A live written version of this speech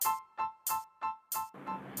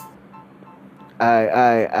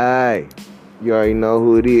Aye. You already know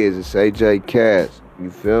who it is. It's AJ Cass. You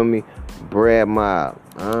feel me? Brad Mob,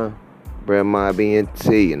 huh? Brad Mob ENT,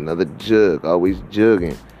 another jug, always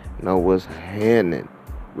jugging. Know what's happening.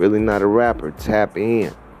 Really not a rapper. Tap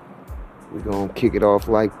in. We gonna kick it off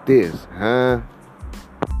like this, huh?